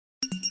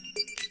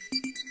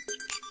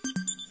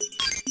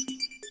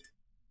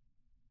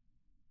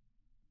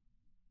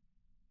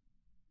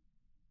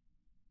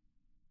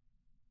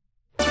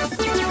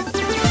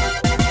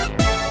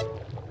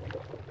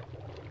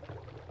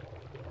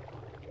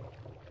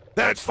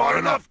That's far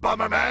enough,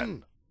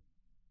 Bomberman!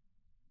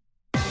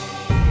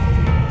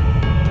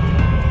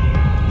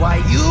 Why,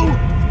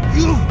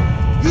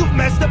 you've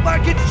messed up our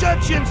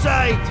construction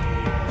site!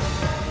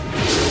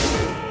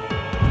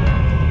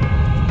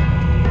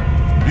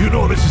 You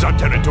know this is our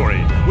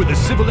territory, with the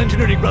civil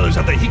engineering brothers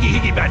of the Higgy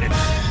Higgy Bandits.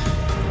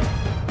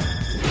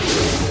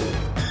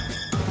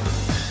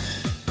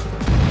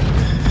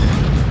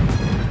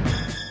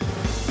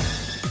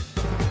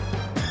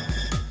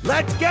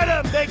 Let's get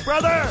him, big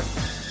brother!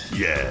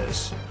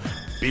 Yes.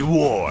 Be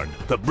warned,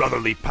 the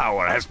brotherly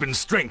power has been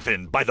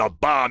strengthened by the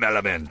bomb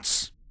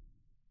elements.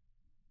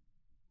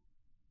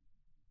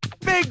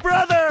 Big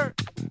brother!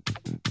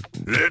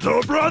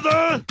 Little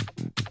brother!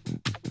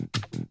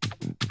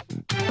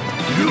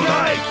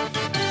 Unite!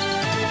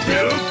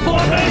 Build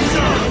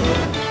formation!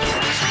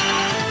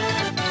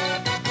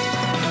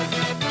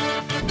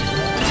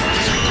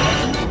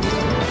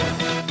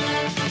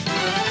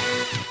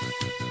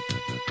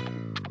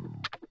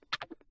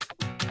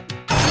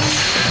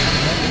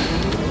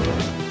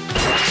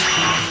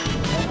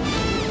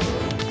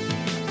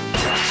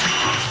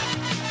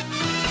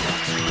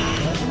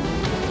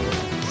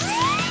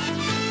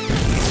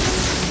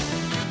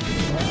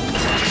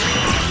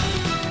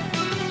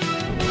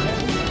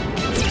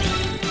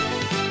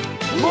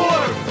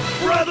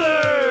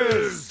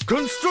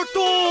 Constructor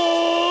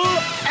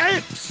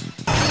X!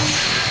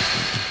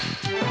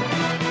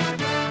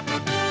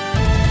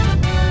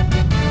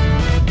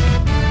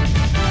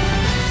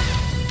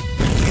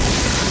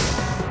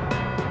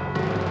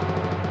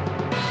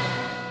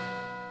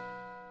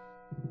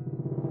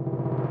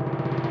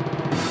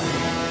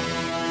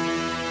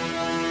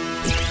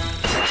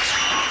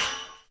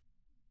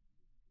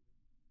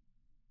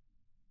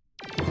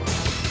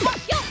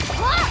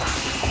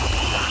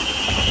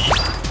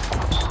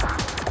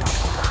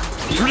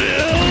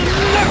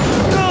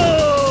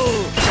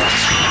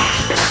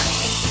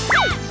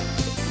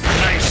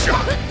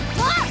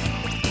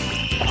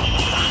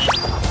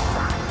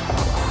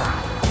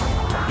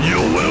 You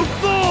will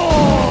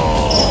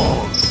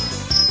fall!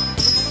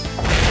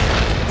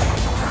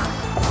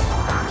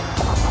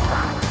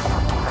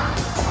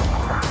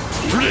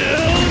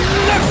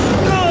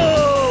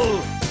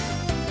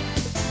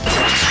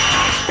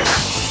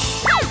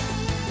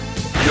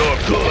 You're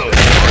good!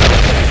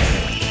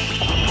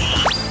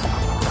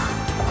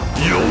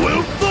 You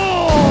will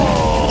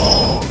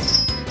fall!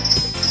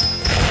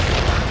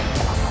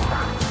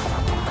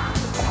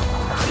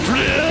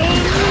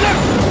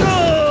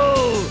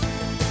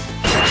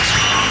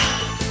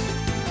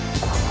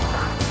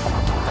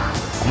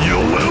 You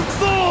will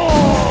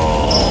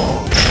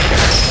fall!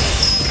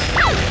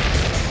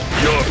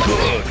 You're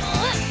good!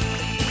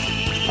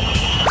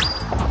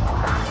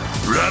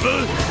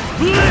 Rebel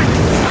Blitz!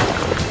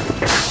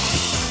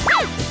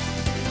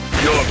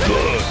 You're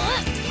good!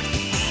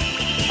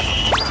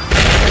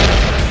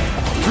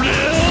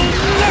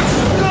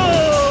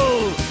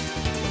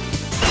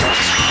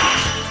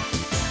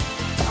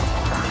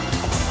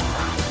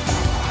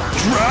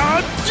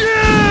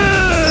 Tragic!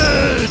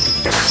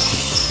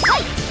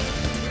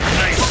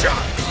 Nice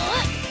shot!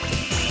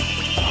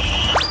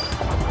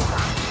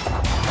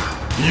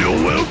 You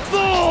will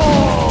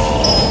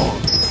fall!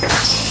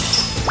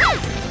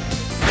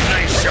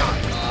 Nice shot!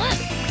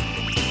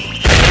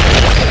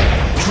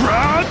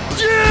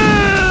 Tragic!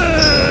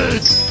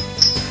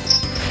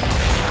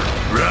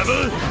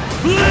 Rebel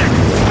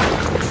Blitz!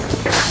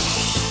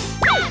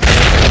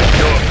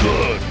 You're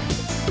good!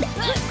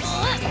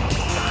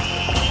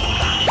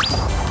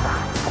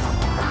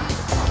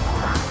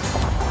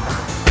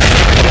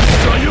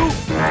 Destroy you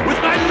with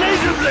my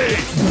laser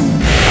blade!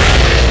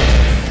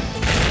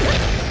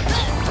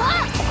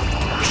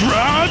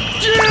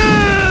 Tragic!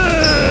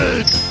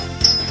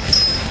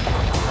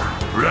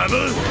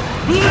 Rebel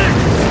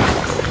Blitz!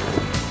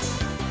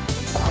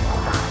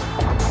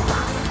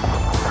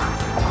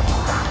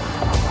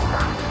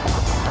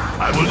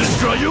 I will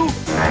destroy you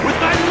with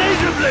my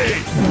laser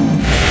blade!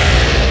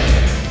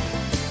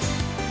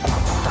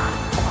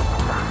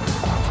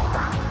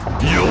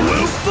 You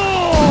will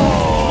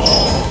fall!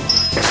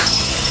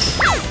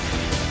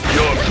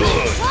 You're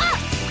good!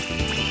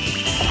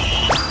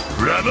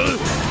 Rebel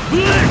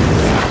Blitz!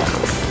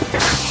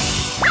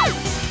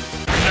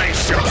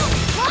 Nice shot!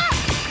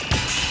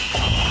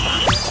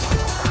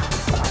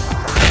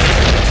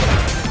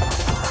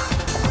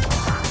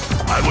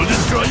 I will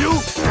destroy you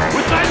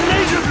with my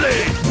laser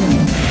blade!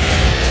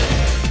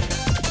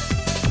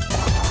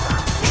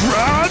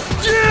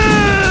 Tragic!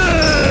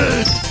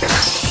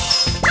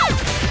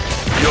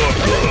 You're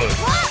good!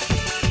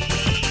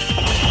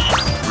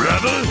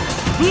 Rebel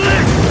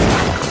Blitz!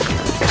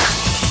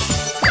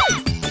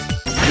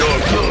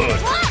 You're good!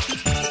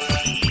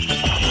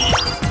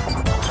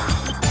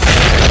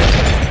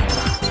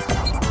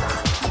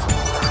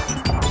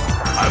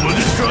 I will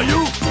destroy you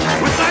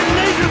with my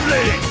laser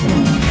blade!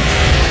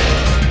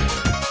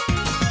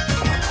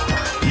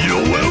 You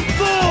will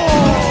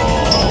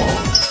fall!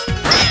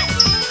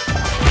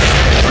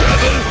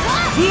 Rebel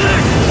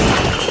Blitz!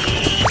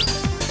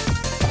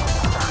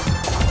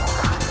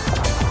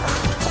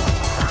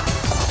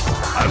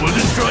 will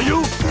destroy you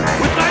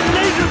with my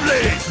laser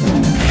blade!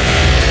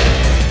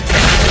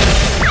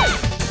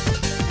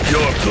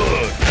 You're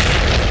good!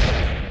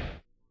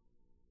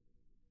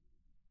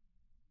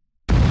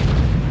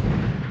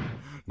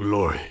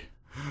 Glory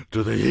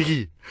to the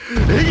Iggy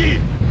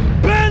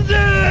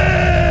Bandits!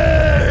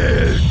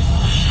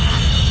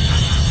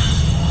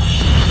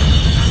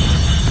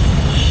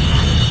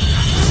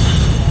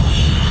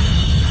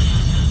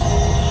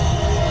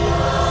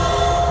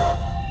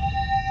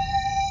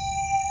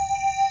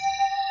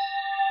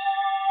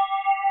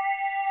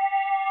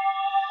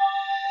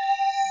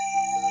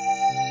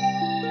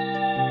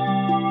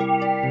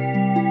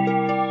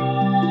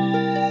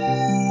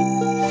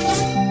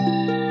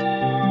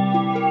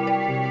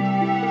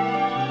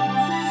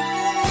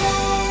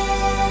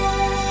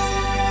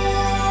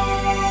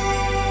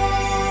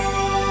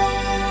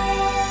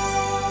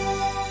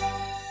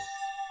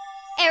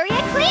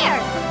 Area clear!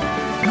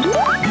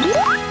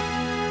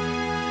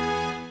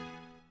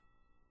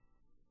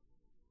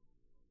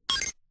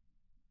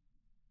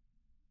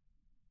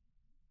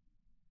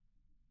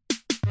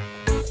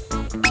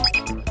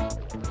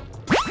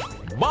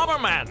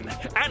 Bomberman,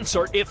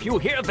 answer if you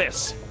hear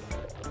this.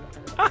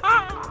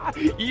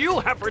 You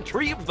have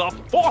retrieved the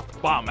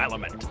 4th bomb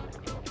element.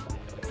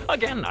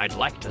 Again, I'd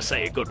like to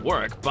say good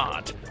work,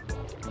 but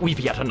we've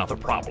yet another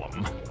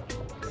problem.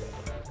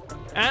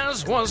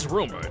 As was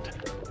rumored,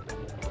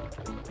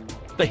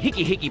 the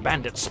Higgy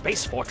Bandit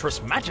Space Fortress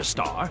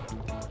Magistar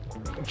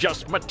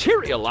just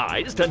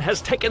materialized and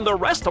has taken the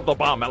rest of the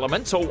bomb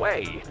elements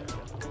away.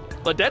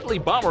 The deadly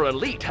bomber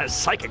elite has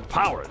psychic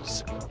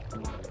powers.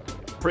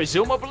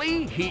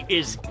 Presumably, he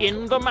is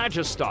in the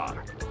Magistar.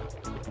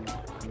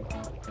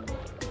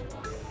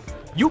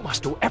 You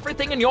must do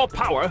everything in your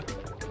power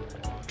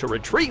to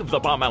retrieve the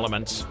bomb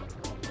elements.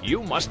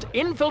 You must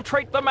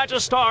infiltrate the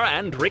Magistar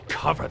and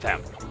recover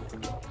them.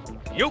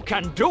 You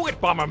can do it,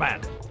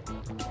 Bomberman!